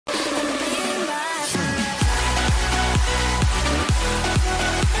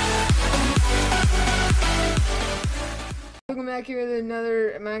back here with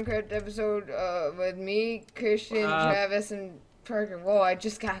another Minecraft episode with me, Christian, Travis, and Parker. Whoa, I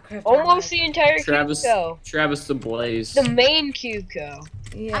just got crafted. Almost the entire Travis, Cubeco. Travis the Blaze. The main Cubeco.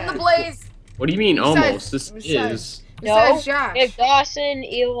 Yeah. I'm the Blaze. What do you mean almost? This Besides No, Josh. it's Dawson,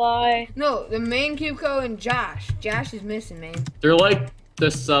 Eli. No, the main Cubeco and Josh. Josh is missing, man. They're like the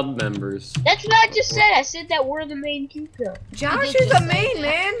sub members. That's what I just said. I said that we're the main Cubeco. Josh did is just the say main,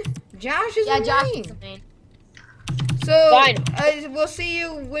 that. man. Josh is Yeah, the Josh main. is the main. So, Fine. we'll see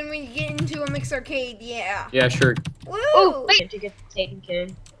you when we get into a mix arcade, yeah. Yeah, sure. Woo! Oh, wait. To get the Taken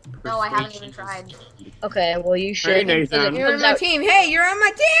King. No, I haven't even tried. Okay, well, you should. Hey, Nathan. You're on my team. Hey, you're on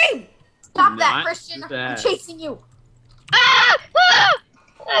my team! Stop that, Not Christian. I'm that. chasing you. Ah! Ah!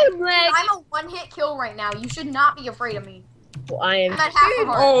 I'm lagging. I'm a one-hit kill right now. You should not be afraid of me. Well, I am. I'm at half a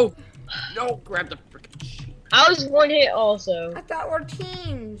heart. Oh! No, grab the freaking sheep. I was one hit also. I thought we're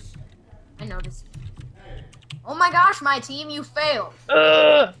teams. I noticed. Oh my gosh, my team, you failed.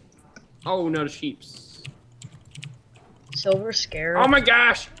 Ugh. Oh, no, the sheeps. Silver scare. Oh my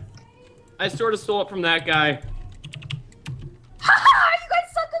gosh! I sort of stole it from that guy. Haha, you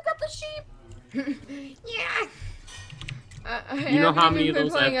guys suck. I got the sheep. Yeah. You know how many of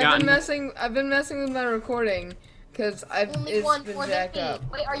those I've gotten? I've been messing with my recording because Only it's one been more than jacked me.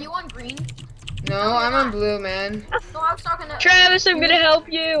 up. Wait, are you on green? No, I'm on blue, man. No, I was talking to Travis, I'm gonna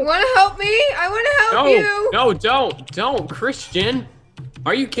help you. Want to help me? I want to help No, you. no, don't, Christian.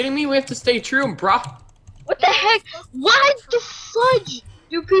 Are you kidding me? We have to stay true, bro. What the heck? Why the fudge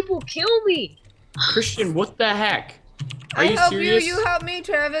do people kill me? Christian, what the heck? Are I you help serious? you. You help me,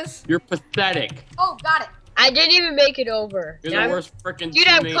 Travis. You're pathetic. Oh, got it. I didn't even make it over. You're Now- the worst freaking Dude,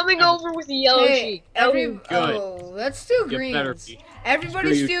 I'm teammate coming ever. over with the yellow sheep. Good. Oh, let's steal Get better, greens. Pete. Everybody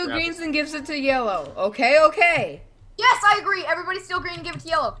Screw you, steal Travis. greens and gives it to yellow. Okay, okay. Yes, I agree. Everybody steal green and give it to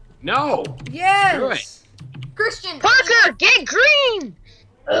yellow. No. Yes. Christian. Parker, get green!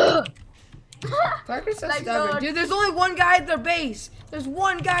 Ugh. Parker's so Like, stubborn. Dude, there's only one guy at their base. There's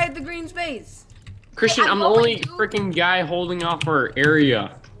one guy at the green's base. Christian, I'm I'm the going only to- freaking guy holding off our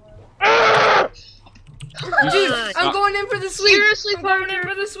area. Dude, suck. I'm going in for the sweep. Seriously, I'm going in Parker?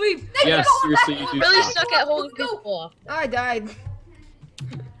 for the sweep. Yes, seriously, you do Really suck. suck at holding people off. I died.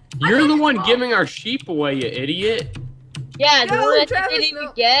 You're the one giving our sheep away, you idiot. Yeah, the Go, one that Travis, they didn't even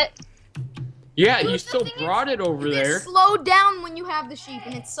no. get. Yeah, Dude, you the still thing brought is, it over You there. get slowed down when you have the sheep,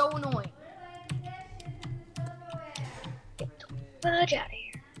 and it's so annoying. Fudge out of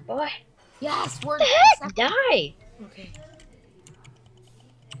here, boy. Yes, we're What the heck? Die. Okay.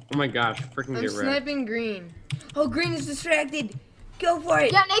 Oh my gosh, freaking I'm get ready. sniping green. Oh, green is distracted. Go for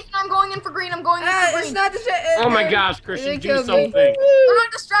it. Yeah, Nathan, I'm going in for green. I'm going in Ah, for it's green. not distracted. Oh my gosh, Christian, They do killed me. something. They're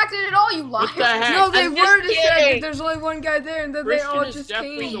not distracted at all, you liars. What the heck? No, they I'm were just distracted. kidding. There's only one guy there, and then they Christian all is just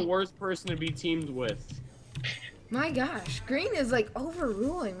definitely came. the worst person to be teamed with. My gosh, green is like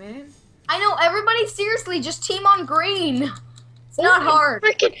overruling, man. I know, everybody seriously, just team on green. It's not hard.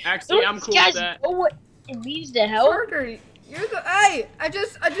 Freaking. Actually, I'm Those cool guys with that. know what it means to help. Parker, you're the. Hey, I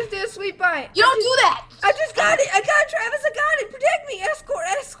just did a sweep by. You don't do that. I just got it. I got it, Travis. I got it. Protect me. Escort,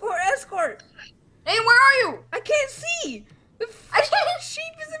 escort, escort. Nathan, where are you? I can't see. The I can't.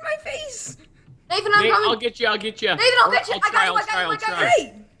 sheep is in my face. Nathan, I'm Nate, coming. I'll get you, I'll get you. Nathan, I'll get you. I got you, I got you, I got you.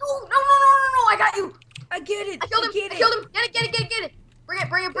 Hey, No, I got you. I get it. I killed him. Get I it. killed him. Get it. Bring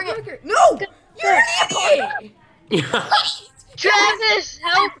it. Parker. No, you're an idiot. Travis,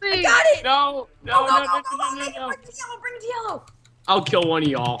 help I me! got it. No, Go, no. Nathan, bring it to yellow, bring it to yellow. I'll kill one of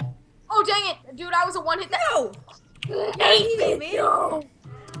y'all. Oh, dang it. Dude, I was a one-hit. No. Nathan, man. no.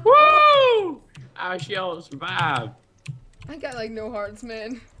 Woo! I shall survive. I got like no hearts,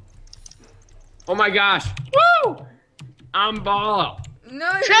 man. Oh my gosh. Woo! I'm ball. No,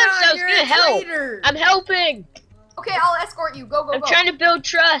 you're Travis, not. I was You're gonna a help. traitor. I'm helping. Okay, I'll escort you. Go. I'm trying to build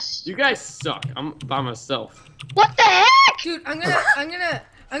trust. You guys suck. I'm by myself. What the heck? Dude, I'm gonna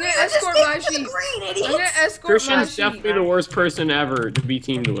Just escort stick my to the sheep. green, I'm idiots. gonna escort my Christian's sheep. definitely the worst person ever to be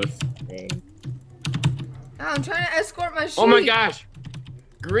teamed with. I'm trying to escort my sheep. Oh my gosh.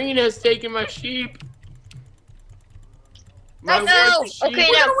 Green has taken my sheep. My Guys, no. worst sheep. Okay,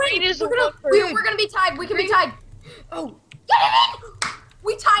 We're now gonna win. green is the We're gonna, one for we're gonna be tied. We can be tied. Oh, Get him in.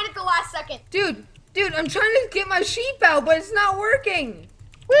 We tied at the last second. dude, I'm trying to get my sheep out, but it's not working.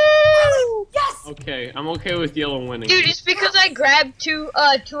 Woo! Yes. Okay, I'm okay with yellow winning. Dude, it's because I grabbed two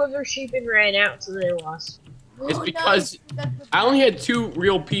of their sheep and ran out, so they lost. It's Oh, because nice. I only had 2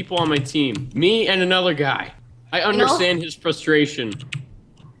 real people on my team. Me and another guy. I understand his frustration.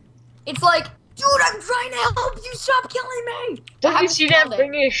 It's like, dude, I'm trying to help you. Stop killing me. I Don't you haven't see that killed it.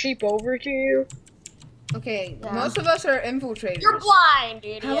 bringing a sheep over to you? Okay, Yeah. most of us are infiltrators. You're blind,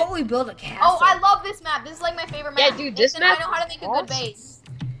 idiot. How about we build a castle? Oh, I love this map. This is like my favorite map. Yeah, dude, this Nathan, map I know how to make a good awesome. base.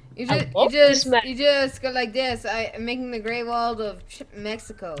 You I just, love this map. you just go like this. I'm making the Great Wall of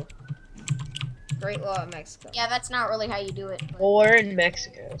Mexico. Great Wall of Mexico. Yeah, that's not really how you do it. But Well, we're in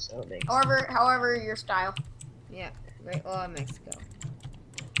Mexico, so it makes however, your style. Yeah, Great Wall of Mexico.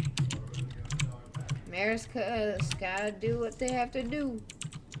 America's gotta do what they have to do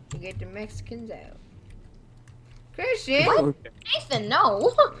to get the Mexicans out. Christian! Okay. Nathan,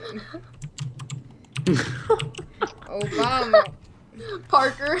 no. Obama.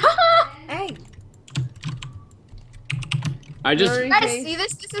 Parker. Hey! I just Blurry Guys, face, see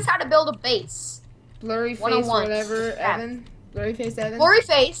this? This is how to build a base. blurry face, 101. whatever, Yeah. Evan. Blurry face, Evan. Blurry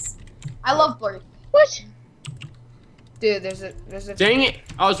face. I love blurry. What? Dude, there's a. dang it!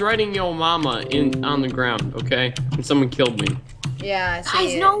 I was writing yo mama on the ground, okay, and someone killed me. Yeah, I see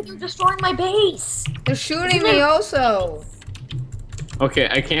Guys, it. no, they're destroying my base. They're shooting me also. Okay,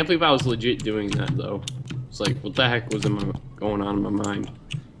 I can't believe I was legit doing that though. It's like, what the heck was going on in my mind?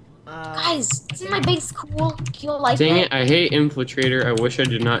 Guys, isn't my base cool? Do you like Dang it? it! I hate infiltrator. I wish I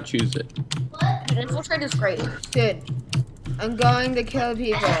did not choose it. Dude, infiltrate is great. Dude, I'm going to kill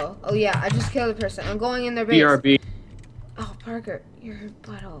people. Oh yeah, I just killed a person. I'm going in their base. BRB. Oh, Parker, you're a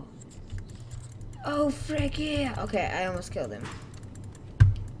butthole. Oh, frick yeah. Okay, I almost killed him.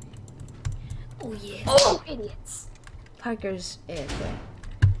 Oh yeah. Oh, idiots. Parker's it.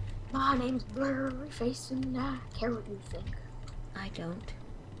 My name's Blurry Face and I care what you think. I don't.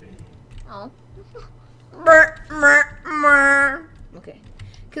 Oh. Okay,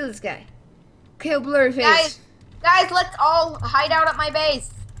 kill this guy. Kill blurry face. Guys, let's all hide out at my base.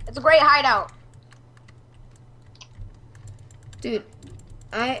 It's a great hideout. Dude,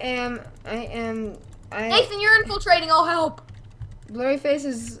 I Nathan, you're infiltrating. I'll help. blurry face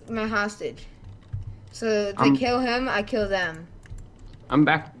is my hostage. So if they kill him, I kill them. I'm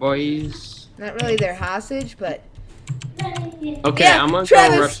back, boys. Not really their hostage, but Okay, Yeah, I'm gonna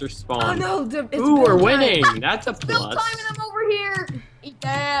Travis! go rush their spawn. oh no, it's Ooh, we're build time. winning. That's a Build plus. time and I'm over here. Eat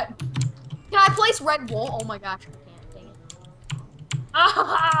that. Can I place red wool? Oh my gosh, I can't. Dang it.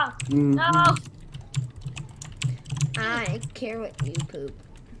 Ah! Mhm. No. I care what you poop.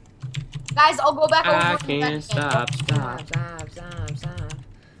 Guys, I'll go back over. I and back can't again. stop. Stop.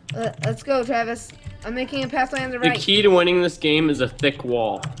 Let's go, Travis. I'm making a pathway on the The right. key to winning this game is a thick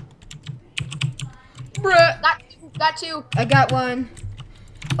wall. Bruh. Got two. I got one.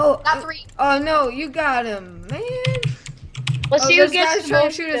 Oh, Got three. oh no, you got him, man. Let's Oh, see who this gets guy's the trying to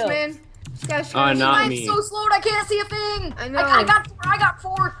most shoot us, kills. man. This guy's trying to shoot Not us. I'm me. so slowed. I can't see a thing. I know. I got four. I got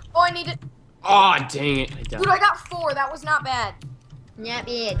four. Oh, I need it. Oh, dang it. I died. Dude, I got four. That was not bad. Not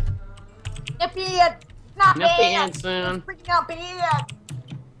bad. Not bad. Not Not bad. bad, son. Freaking not bad.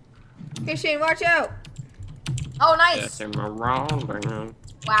 Hey, Shane, watch out. Oh, nice. Yes, I'm wrong.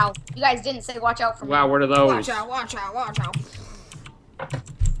 Wow. You guys didn't say watch out for me. Wow, what are those? Watch out, watch out, watch out.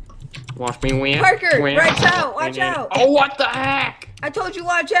 Watch me win. Parker, win. right out, watch out. Oh, what the heck? I told you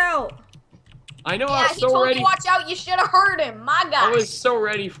watch out. I know, Yeah, I was he so told ready. you watch out. You should have heard him. My I God. was so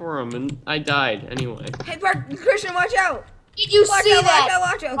ready for him, and I died anyway. Hey, Christian, watch out. Did you Watch see out, that?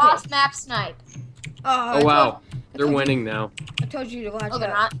 watch out. Boss map snipe. Oh, wow. They're winning now. I told you to watch Oh,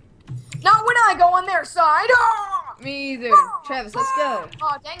 they're out. not. Not when I go on their side. Oh! Me either. Travis, let's go.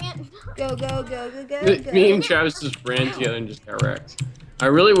 Oh, dang it. Go, go, go, go, go, go. Me and Travis just ran together and just got wrecked. I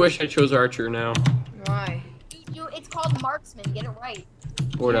really wish I chose Archer now. Why? It's called marksman. Get it right.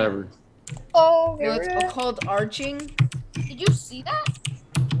 Whatever. Oh, No, it's called arching. Did you see that?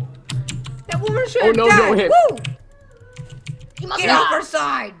 That woman should Oh, have no, died. don't hit. Woo! You must Get die. over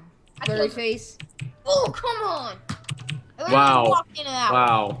side. I Blurry killed- face. Oh, come on. I literally Wow. walked into that.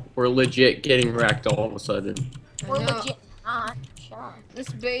 Wow. We're legit getting wrecked all of a sudden. We're I know. legit not. Shut This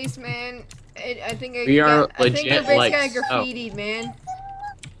base, man. I think We are I think your legit base like got so. graffitied, man.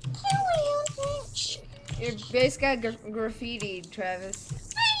 Your base got graffitied,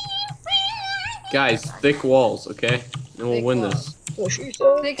 Travis. Guys, thick walls, okay? And we'll Thick win walls. this.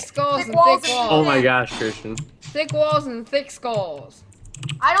 Thick skulls Thick and walls thick and- walls. Oh my gosh, Christian. Thick walls and thick skulls.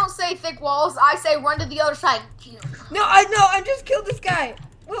 I don't say thick walls. I say run to the other side. No, I know. I just killed this guy.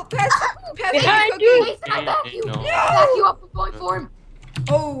 Well, pass me the Behind cookie. you. Nathan, I back you. No. I back you up. I'm going for him.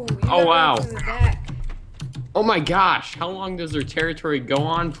 Oh, you Oh, got wow. me to the back. Oh my gosh, how long does their territory go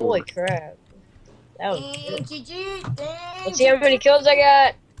on for? Holy crap. That was good. GG. Let's see how many kills I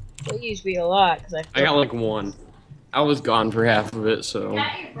got. Please be a lot, because I got like one. I was gone for half of it, so.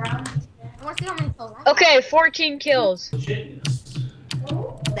 I want to see how many kills I got. Okay, 14 kills.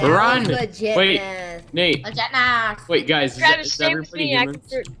 That Run. was legitness. Wait. Nate, Legit nice. wait guys, Travis, is stay with everybody me. I humans?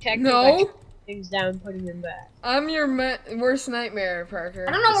 can protect you. No. things down and putting them back. I'm your worst nightmare, Parker.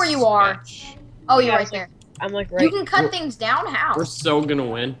 I don't know where you are. Oh, you're Yeah, right it's there. I'm like You right can cut things down. How? We're so gonna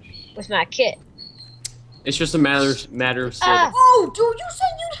win. with my kit. It's just a matter of sort Ah. of. Oh, dude, you said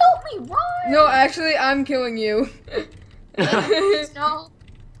you'd help me, right? No, actually, I'm killing you. No.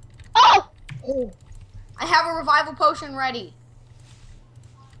 Oh! Oh. I have a revival potion ready.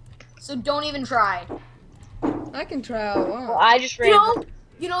 So don't even try. I can try all I Well, want. I just ran.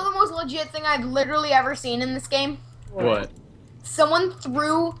 You know the most legit thing I've literally ever seen in this game? What? Someone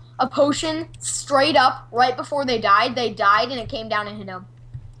threw a potion straight up right before they died. They died and it came down and hit them.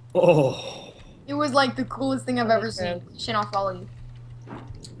 Oh. It was like the coolest thing I've ever seen. Should not follow you.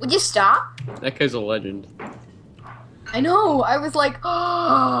 Would you stop? That guy's a legend. I know. I was like,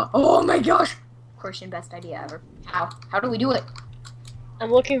 oh my gosh. Christian, best idea ever. How? How do we do it? I'm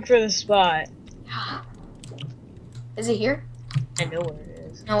looking for the spot. Is it here? I know where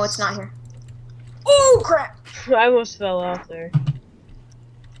it is. No, it's not here. Oh crap! I almost fell off there.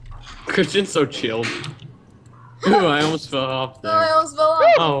 Christian's so chilled. Ooh, I almost fell off Oh, I there. almost fell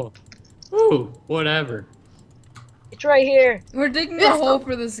off. Oh. Ooh, whatever. It's right here. We're digging a Yes, hole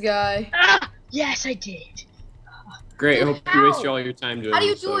for this guy. Ah! Yes, I did. Great, Dude, hope you how? wasted all your time doing How do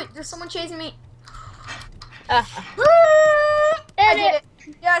you this, do so- it? There's someone chasing me. Ah. I did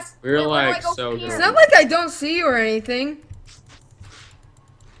it. Yes. We were Wait, where do I like go so from good. It's here? not like I don't see you or anything.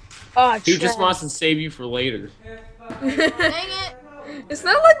 Oh, He just trash. wants to save you for later. Dang it. It's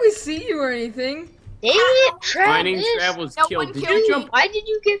not like we see you or anything. Dang it, Travis. Finding Trav was No killed. one Did killed you me. jump? Why did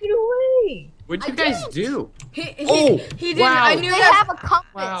you give it away? What'd you I guys didn't. do? He Oh, didn't. wow. I knew They that. have a compass.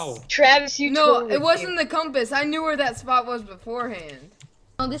 Wow. Travis, you No, totally it wasn't the compass. I knew where that spot was beforehand.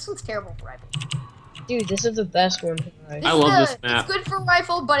 No, this one's terrible for rifle. Dude, this is the best one. Right? I love this map. It's good for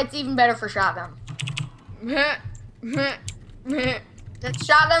rifle, but it's even better for shotgun. Remember The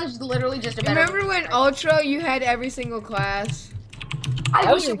shotgun's literally just a better. when Ultra you had every single class? I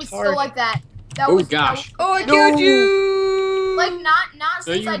That wish was it was retarded. still like that. That Oh was gosh. Oh, I No. killed you! like not No,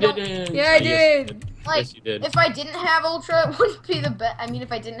 since you I don't didn't. Yeah, I did. like. Yes, you did. If I didn't have ultra, it wouldn't be the best. I mean,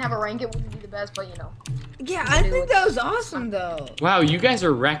 if I didn't have a rank, it wouldn't be the best. But you know. Yeah, I think that was awesome though. Wow, you guys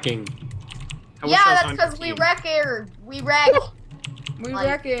are wrecking. I wish Yeah, I was that's on your because we team. wreck air. We wreck. We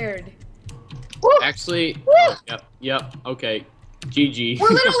Like- record. Actually, yep, okay. GG. We're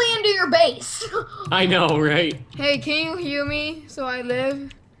literally into your base. I know, right? Hey, can you heal me so I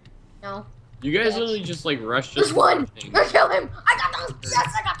live? No. You guys Yes. literally just like rushed There's us. one. thing. Go kill him. I got those.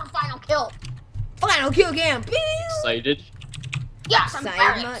 Yes, I got the final kill. Final kill cam. Pew! Excited? Yes, I'm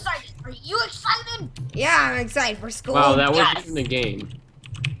Excited very much? excited. Are you excited? Yeah, I'm excited for school. Wow, that wasn't Yes. even the game.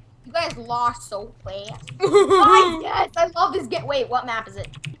 You guys lost so fast. Oh, yes, I love this get. Wait, what map is it?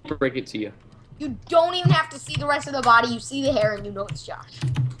 Break it to you. You don't even have to see the rest of the body. You see the hair and you know it's Josh.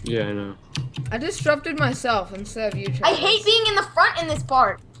 Yeah, I know. I disrupted myself instead of you. I Travis. hate being in the front in this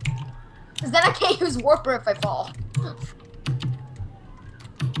part. Because then I can't use Warper if I fall.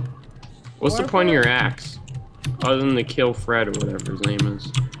 What's the Warper? point of your axe? Other than to kill Fred or whatever his name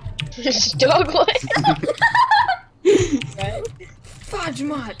is. Douglas. Right? Fudge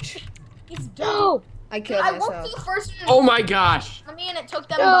much. He's dumb. No. I killed I walked myself. the first Oh my gosh! one me and it took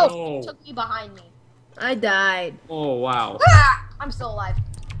them No. both. It took me behind me. I died. Oh wow. Ah! I'm still alive.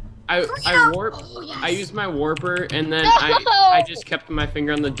 I Freedom! warped. Oh, yes. I used my warper and then No. I just kept my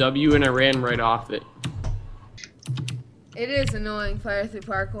finger on the W and I ran right off it. It is annoying fire through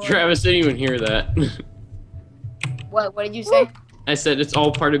parkour. Travis didn't even hear that. What did you say? I said it's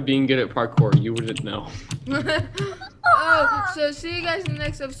all part of being good at parkour. You wouldn't know. Oh, so see you guys in the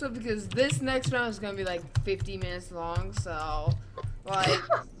next episode because this next round is gonna be like 50 minutes long. So, like,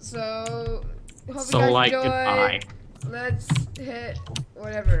 so hope So you guys like enjoy. goodbye. Let's hit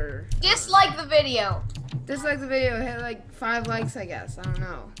whatever. Dislike the video. Dislike the video. Hit like 5 likes, I guess. I don't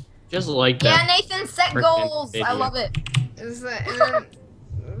know. Just like Yeah, that. Nathan, set Frickin' goals. I video. love it. It's like, and then,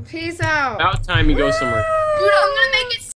 peace out. About time you go somewhere. Dude, I'm gonna make it